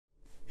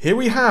Here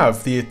we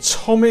have the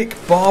Atomic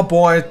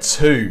Barbwire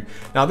 2.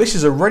 Now this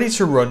is a ready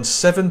to run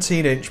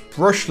 17-inch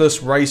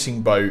brushless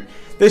racing boat.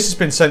 This has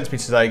been sent to me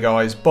today,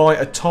 guys, by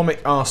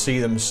AtomikRC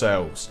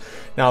themselves.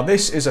 Now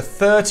this is a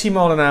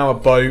 30-mile-an-hour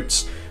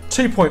boat,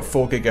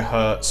 2.4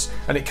 gigahertz,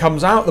 and it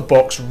comes out of the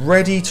box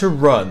ready to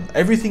run.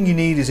 Everything you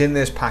need is in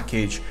this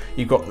package.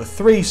 You've got the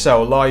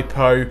 3-cell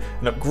LiPo,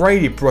 an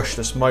upgraded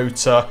brushless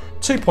motor,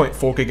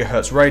 2.4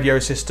 gigahertz radio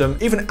system,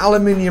 even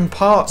aluminium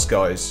parts,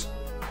 guys.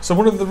 So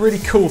one of the really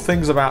cool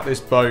things about this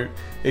boat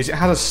is it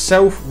has a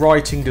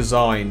self-righting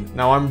design.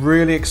 Now I'm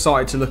really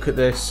excited to look at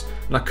this,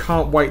 and I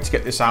can't wait to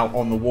get this out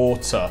on the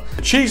water.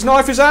 The cheese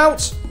knife is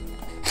out.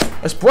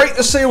 Let's break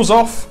the seals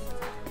off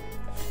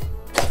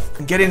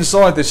and get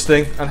inside this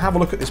thing and have a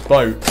look at this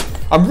boat.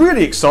 I'm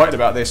really excited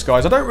about this,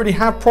 guys. I don't really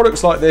have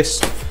products like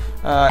this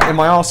in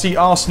my RC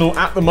arsenal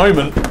at the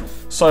moment,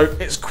 so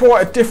it's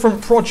quite a different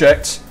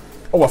project.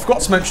 Oh, I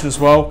forgot to mention as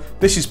well,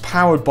 this is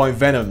powered by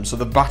Venom, so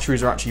the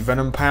batteries are actually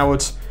Venom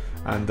powered,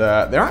 and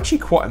they're actually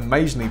quite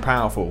amazingly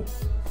powerful.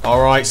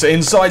 Alright, so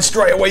inside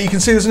straight away you can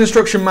see there's an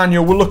instruction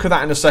manual. We'll look at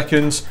that in a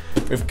second.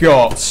 We've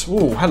got,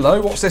 oh,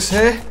 hello, what's this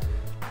here?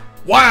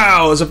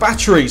 Wow, there's a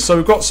battery. So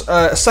we've got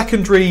a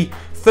secondary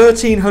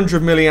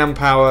 1300 milliamp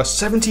hour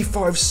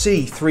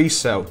 75C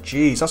 3-cell.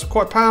 Jeez, that's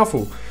quite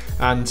powerful.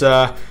 And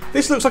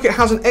this looks like it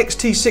has an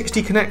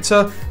XT60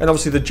 connector and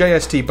obviously the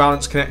JST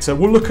balance connector.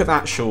 We'll look at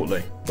that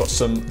shortly. Got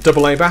some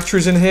AA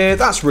batteries in here.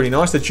 That's really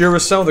nice. The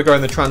Duracell, they go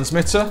in the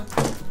transmitter.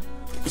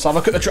 Let's have a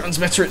look at the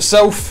transmitter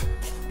itself.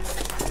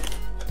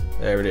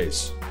 There it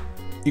is.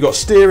 You've got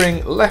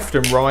steering left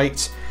and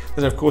right.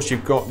 Then of course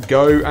you've got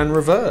go and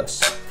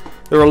reverse.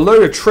 There are a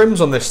load of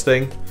trims on this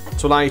thing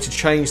to allow you to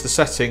change the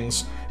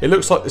settings. It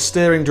looks like the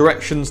steering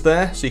directions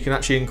there, so you can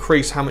actually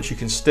increase how much you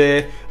can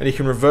steer, and you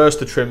can reverse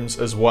the trims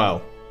as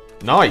well.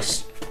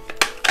 Nice.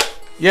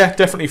 Yeah,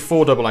 definitely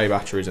 4 AA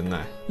batteries in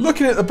there.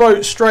 Looking at the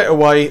boat straight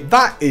away,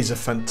 that is a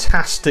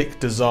fantastic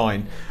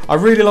design. I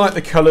really like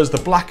the colours, the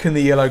black and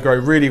the yellow go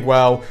really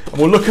well,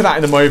 and we'll look at that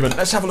in a moment.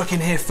 Let's have a look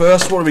in here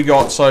first. What have we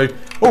got? So,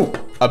 oh,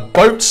 a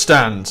boat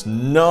stand.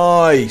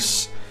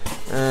 Nice.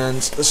 And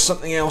there's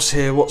something else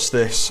here. What's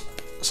this?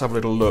 Let's have a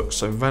little look.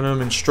 So,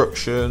 Venom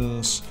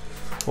instructions.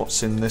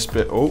 What's in this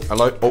bit? Oh,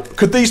 hello. Oh,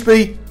 could these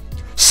be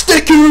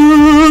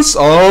stickers?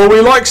 Oh,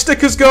 we like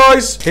stickers,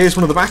 guys. Here's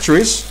one of the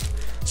batteries.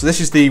 So this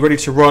is the ready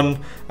to run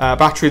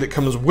battery that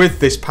comes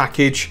with this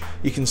package.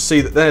 You can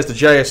see that there's the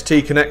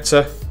JST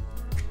connector,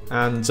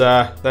 and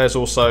there's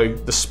also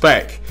the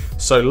spec.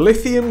 So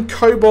lithium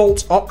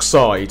cobalt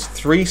oxide,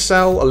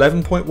 3-cell,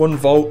 11.1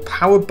 volt,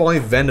 powered by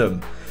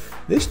Venom.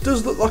 This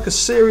does look like a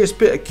serious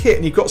bit of kit,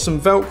 and you've got some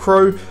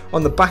Velcro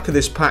on the back of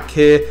this pack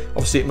here.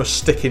 Obviously it must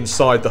stick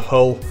inside the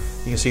hull.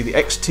 You can see the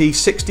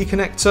XT60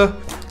 connector.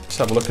 Let's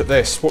have a look at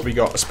this. What we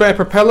got? A spare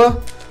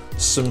propeller,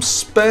 some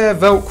spare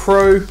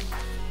Velcro,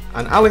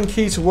 an Allen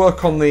key to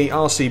work on the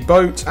RC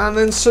boat, and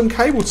then some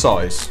cable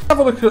ties. Have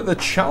a look at the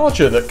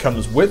charger that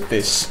comes with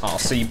this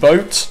RC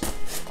boat.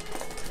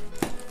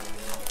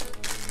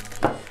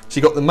 So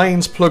you've got the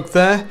mains plug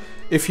there.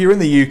 If you're in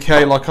the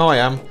UK like I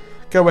am,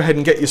 go ahead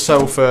and get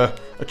yourself a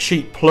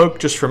cheap plug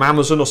just from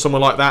Amazon or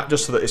somewhere like that,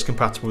 just so that it's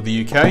compatible with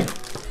the UK.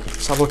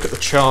 Let's have a look at the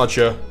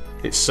charger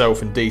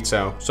itself in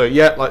detail. So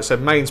yeah, like I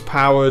said, mains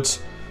powered.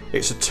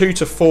 It's a 2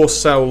 to 4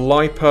 cell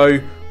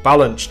LiPo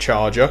balance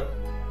charger.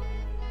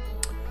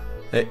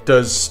 It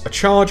does a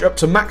charge up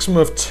to maximum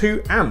of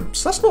 2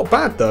 amps. That's not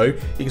bad though.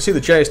 You can see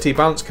the JST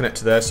balance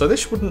connector there, so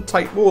this wouldn't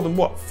take more than,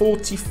 what,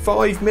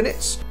 45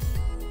 minutes?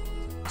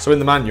 So in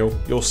the manual,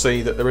 you'll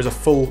see that there is a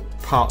full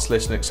parts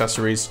list and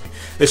accessories.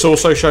 This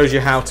also shows you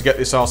how to get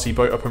this RC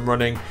boat up and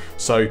running,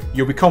 so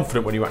you'll be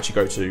confident when you actually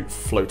go to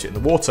float it in the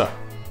water.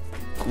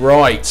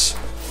 Right,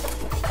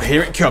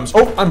 here it comes.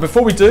 Oh, and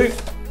before we do,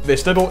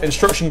 this little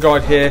instruction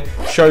guide here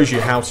shows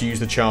you how to use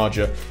the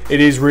charger. It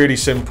is really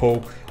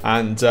simple,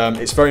 and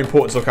it's very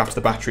important to look after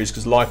the batteries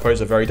because LiPos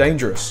are very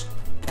dangerous.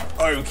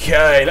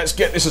 Okay, let's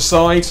get this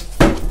aside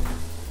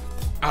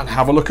and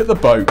have a look at the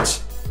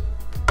boat.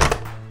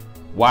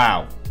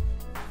 Wow,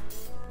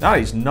 that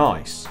is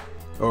nice.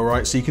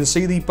 Alright, so you can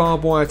see the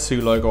Barbwire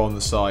 2 logo on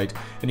the side,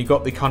 and you've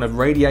got the kind of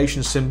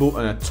radiation symbol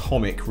and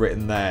atomic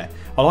written there.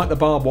 I like the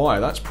barbed wire,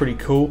 that's pretty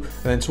cool.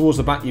 And then towards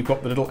the back you've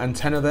got the little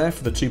antenna there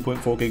for the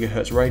 2.4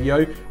 gigahertz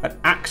radio, an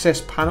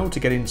access panel to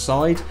get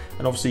inside,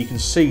 and obviously you can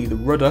see the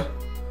rudder,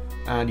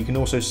 and you can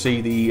also see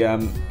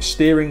the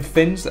steering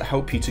fins that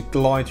help you to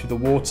glide through the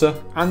water,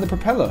 and the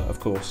propeller, of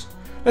course.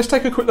 Let's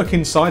take a quick look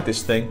inside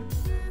this thing.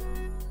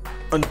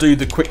 Undo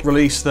the quick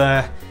release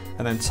there,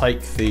 and then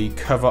take the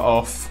cover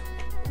off.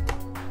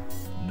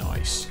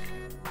 Nice.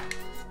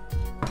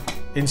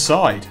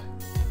 Inside,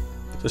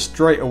 so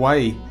straight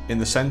away in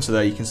the center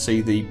there you can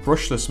see the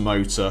brushless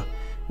motor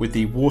with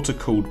the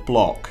water-cooled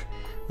block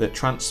that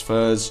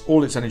transfers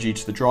all its energy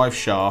to the drive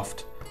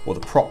shaft, or the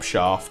prop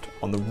shaft,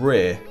 on the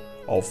rear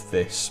of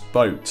this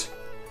boat.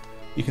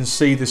 You can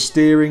see the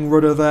steering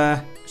rudder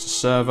there. It's a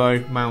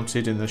servo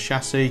mounted in the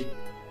chassis.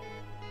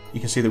 You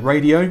can see the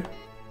radio.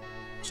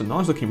 It's a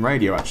nice looking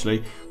radio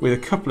actually, with a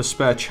couple of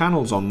spare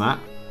channels on that.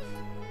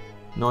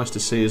 Nice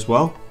to see as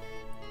well.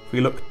 If we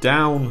look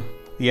down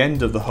the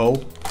end of the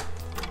hull,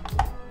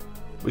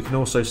 we can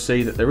also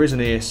see that there is an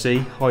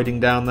ESC hiding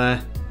down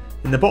there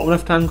in the bottom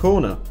left hand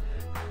corner.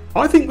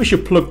 I think we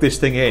should plug this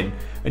thing in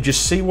and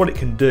just see what it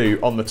can do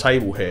on the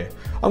table here.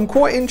 I'm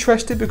quite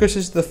interested because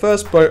this is the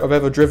first boat I've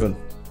ever driven.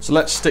 So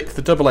let's stick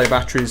the AA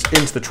batteries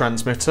into the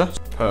transmitter.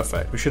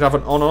 Perfect. We should have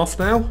an on-off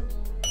now.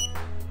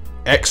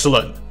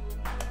 Excellent.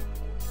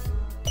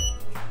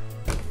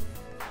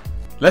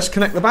 Let's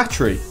connect the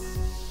battery.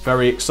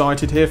 Very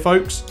excited here,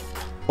 folks.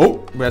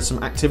 Oh, we had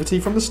some activity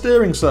from the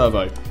steering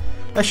servo.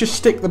 Let's just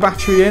stick the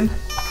battery in.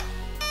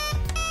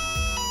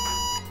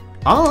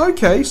 Oh,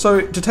 okay, so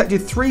it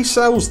detected 3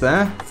 cells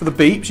there for the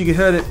beeps. You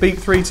heard it beep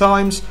 3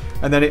 times,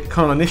 and then it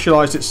kind of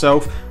initialized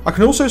itself. I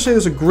can also see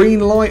there's a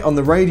green light on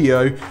the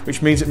radio,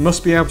 which means it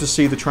must be able to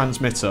see the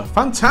transmitter.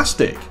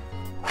 Fantastic!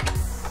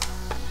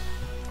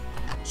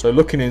 So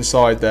looking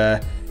inside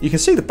there, you can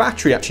see the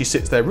battery actually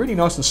sits there really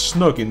nice and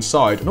snug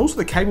inside, and also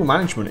the cable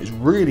management is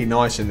really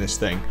nice in this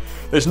thing.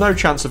 There's no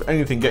chance of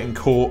anything getting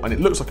caught, and it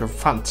looks like a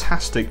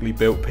fantastically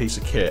built piece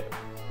of kit.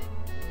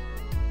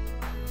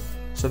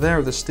 So there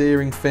are the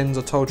steering fins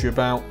I told you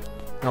about,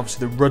 and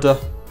obviously the rudder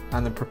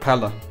and the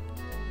propeller.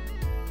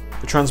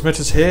 The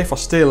transmitter's here. If I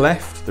steer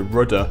left, the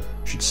rudder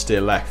should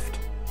steer left.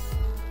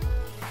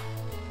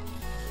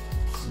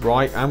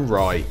 Right and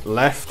right,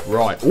 left,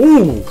 right.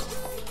 Ooh!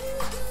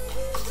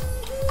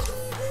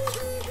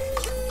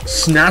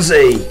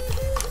 Snazzy!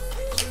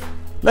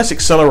 Let's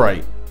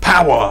accelerate.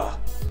 Power!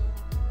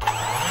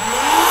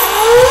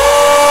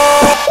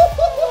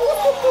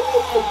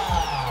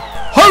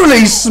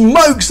 Holy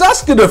smokes,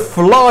 that's gonna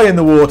fly in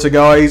the water,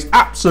 guys.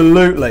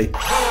 Absolutely.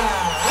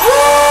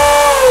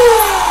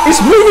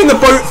 It's moving the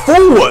boat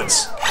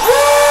forwards.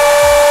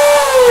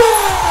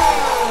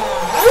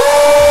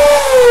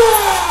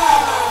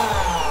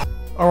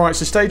 Alright,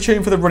 so stay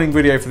tuned for the running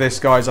video for this,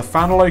 guys. I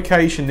found a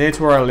location near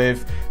to where I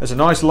live. There's a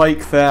nice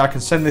lake there. I can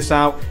send this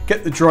out,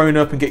 get the drone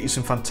up and get you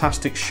some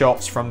fantastic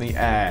shots from the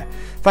air.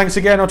 Thanks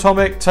again,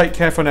 Atomik. Take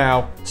care for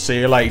now. See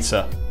you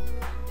later.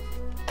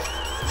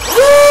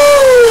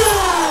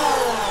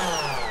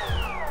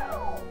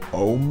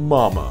 Oh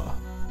mama.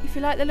 If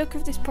you like the look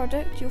of this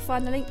product, you'll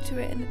find the link to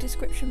it in the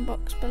description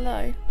box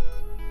below.